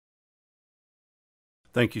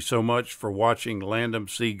Thank you so much for watching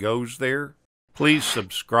Landumc Goes There. Please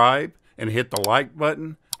subscribe and hit the like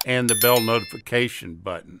button and the bell notification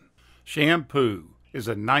button. Shampoo is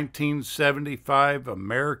a 1975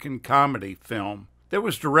 American comedy film that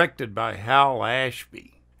was directed by Hal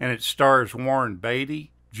Ashby, and it stars Warren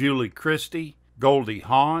Beatty, Julie Christie, Goldie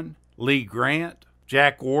Hawn, Lee Grant,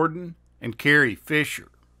 Jack Warden, and Carrie Fisher.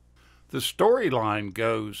 The storyline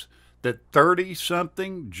goes that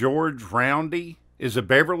 30-something George Roundy is a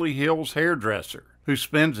Beverly Hills hairdresser who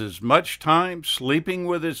spends as much time sleeping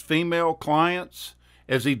with his female clients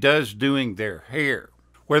as he does doing their hair.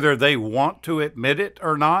 Whether they want to admit it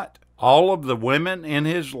or not, all of the women in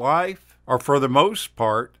his life are for the most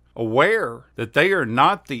part aware that they are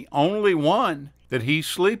not the only one that he's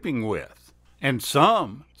sleeping with. And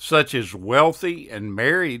some, such as wealthy and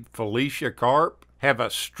married Felicia Carp, have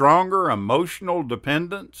a stronger emotional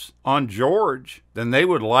dependence on George than they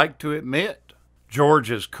would like to admit.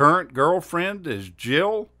 George's current girlfriend is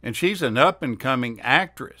Jill, and she's an up-and-coming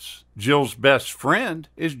actress. Jill's best friend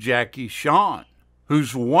is Jackie Shawn,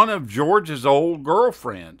 who's one of George's old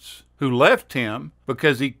girlfriends, who left him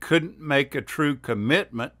because he couldn't make a true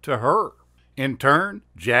commitment to her. In turn,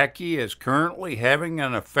 Jackie is currently having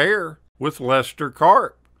an affair with Lester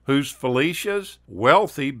Carp, who's Felicia's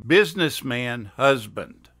wealthy businessman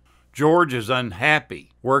husband. George is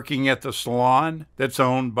unhappy working at the salon that's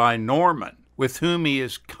owned by Norman, with whom he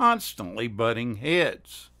is constantly butting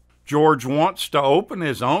heads. George wants to open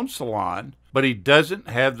his own salon, but he doesn't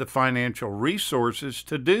have the financial resources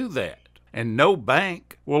to do that, and no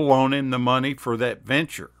bank will loan him the money for that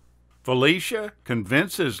venture. Felicia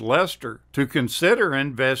convinces Lester to consider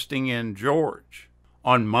investing in George.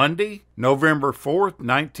 On Monday, November 4th,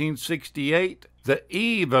 1968, the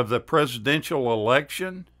eve of the presidential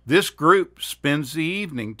election, this group spends the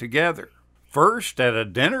evening together. First at a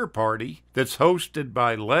dinner party that's hosted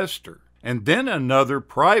by Lester, and then another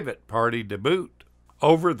private party to boot.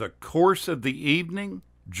 Over the course of the evening,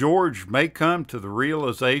 George may come to the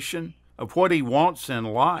realization of what he wants in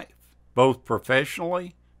life, both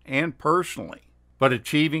professionally and personally. But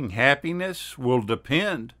achieving happiness will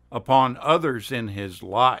depend upon others in his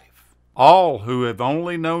life, all who have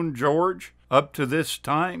only known George up to this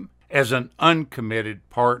time as an uncommitted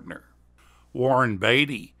partner. Warren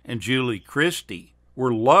Beatty and Julie Christie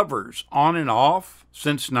were lovers on and off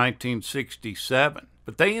since 1967,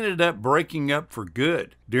 but they ended up breaking up for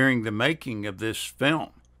good during the making of this film.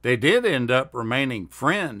 They did end up remaining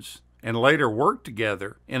friends and later worked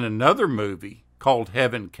together in another movie called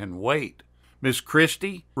Heaven Can Wait. Miss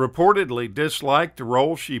Christie reportedly disliked the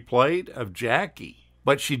role she played of Jackie,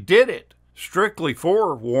 but she did it strictly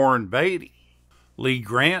for Warren Beatty. Lee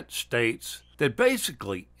Grant states that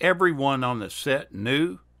basically everyone on the set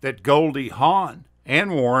knew that Goldie Hawn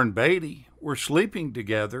and Warren Beatty were sleeping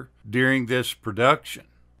together during this production,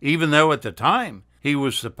 even though at the time he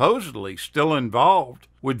was supposedly still involved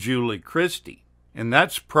with Julie Christie. And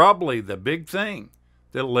that's probably the big thing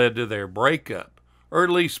that led to their breakup, or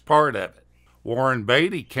at least part of it. Warren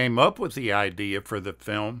Beatty came up with the idea for the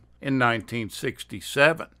film in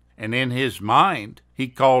 1967, and in his mind, he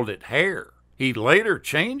called it Hair. He later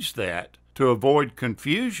changed that to avoid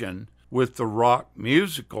confusion with the rock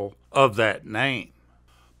musical of that name.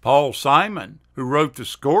 Paul Simon, who wrote the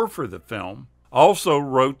score for the film, also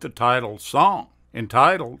wrote the title song,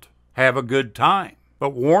 entitled Have a Good Time.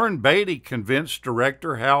 But Warren Beatty convinced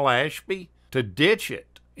director Hal Ashby to ditch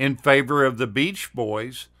it in favor of the Beach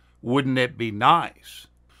Boys' Wouldn't It Be Nice?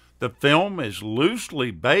 The film is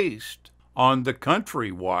loosely based on The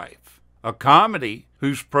Country Wife, a comedy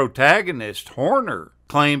whose protagonist, Horner,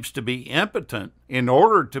 claims to be impotent in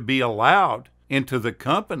order to be allowed into the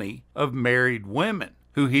company of married women,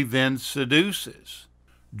 who he then seduces.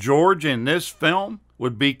 George in this film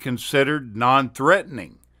would be considered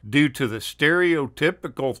non-threatening due to the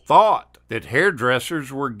stereotypical thought that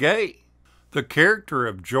hairdressers were gay. The character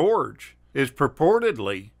of George is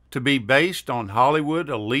purportedly to be based on Hollywood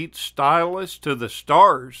elite stylist to the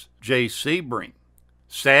stars, Jay Sebring.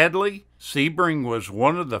 Sadly, Sebring was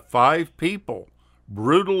one of the 5 people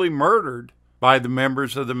brutally murdered by the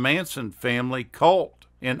members of the Manson family cult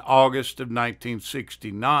in August of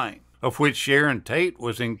 1969, of which Sharon Tate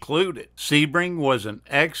was included. Sebring was an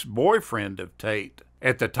ex-boyfriend of Tate.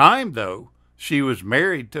 At the time, though, she was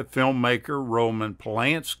married to filmmaker Roman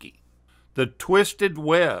Polanski. The twisted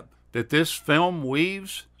web that this film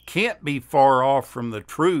weaves can't be far off from the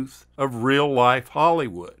truth of real-life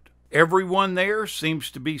Hollywood. Everyone there seems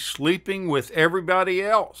to be sleeping with everybody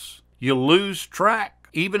else. You lose track,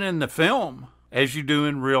 even in the film, as you do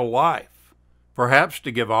in real life, perhaps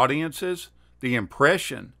to give audiences the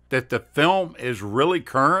impression that the film is really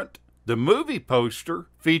current? The movie poster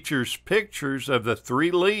features pictures of the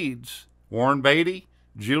three leads, Warren Beatty,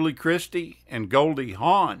 Julie Christie, and Goldie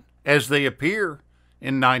Hawn, as they appear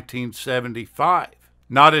in 1975.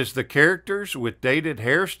 Not as the characters with dated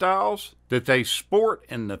hairstyles that they sport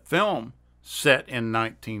in the film set in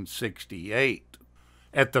 1968.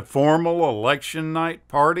 At the formal election night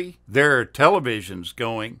party, there are televisions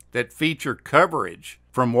going that feature coverage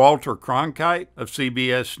from Walter Cronkite of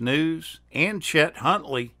CBS News and Chet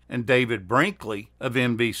Huntley and David Brinkley of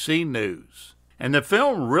NBC News. And the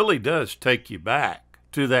film really does take you back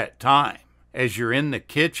to that time. As you're in the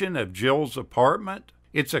kitchen of Jill's apartment,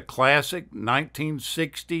 it's a classic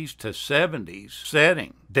 1960s to 70s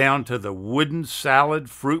setting, down to the wooden salad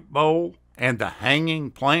fruit bowl and the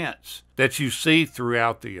hanging plants that you see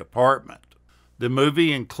throughout the apartment. The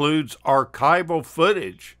movie includes archival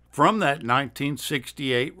footage from that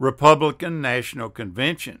 1968 Republican National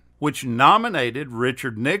Convention, which nominated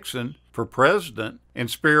Richard Nixon for president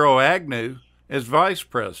and Spiro Agnew as vice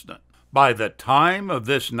president. By the time of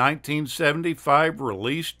this 1975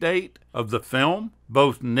 release date of the film,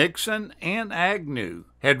 both Nixon and Agnew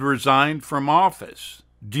had resigned from office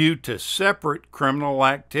due to separate criminal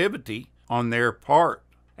activity on their part.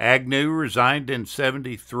 Agnew resigned in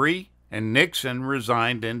 73 and Nixon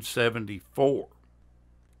resigned in 74.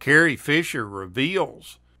 Carrie Fisher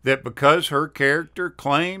reveals that because her character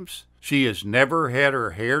claims she has never had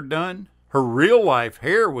her hair done, her real-life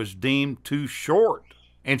hair was deemed too short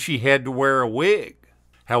and she had to wear a wig.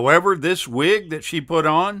 However, this wig that she put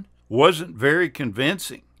on wasn't very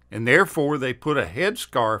convincing, and therefore they put a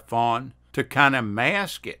headscarf on to kind of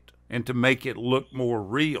mask it and to make it look more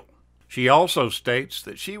real. She also states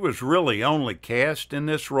that she was really only cast in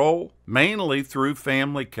this role mainly through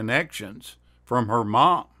family connections from her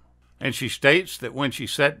mom. And she states that when she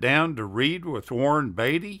sat down to read with Warren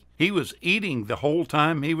Beatty, he was eating the whole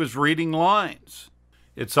time he was reading lines.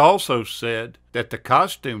 It's also said that the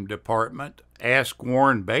costume department asked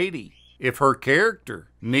Warren Beatty if her character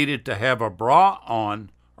needed to have a bra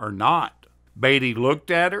on or not. Beatty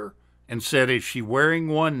looked at her and said, "Is she wearing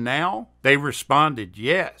one now?" They responded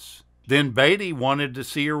yes. Then Beatty wanted to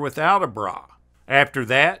see her without a bra. After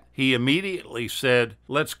that, he immediately said,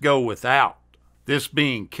 "Let's go without." This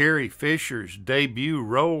being Carrie Fisher's debut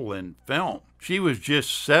role in film. She was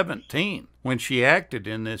just 17 when she acted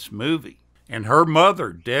in this movie. And her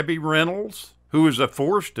mother, Debbie Reynolds, who was a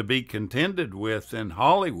force to be contended with in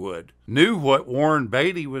Hollywood, knew what Warren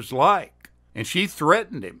Beatty was like, and she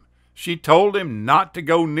threatened him. She told him not to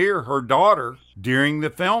go near her daughter during the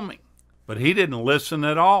filming, but he didn't listen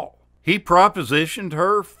at all. He propositioned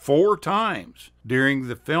her 4 times during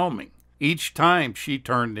the filming. Each time she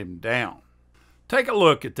turned him down. Take a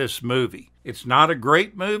look at this movie. It's not a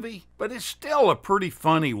great movie, but it's still a pretty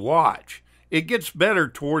funny watch. It gets better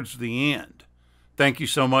towards the end. Thank you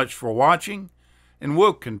so much for watching, and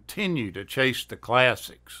we'll continue to chase the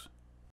classics.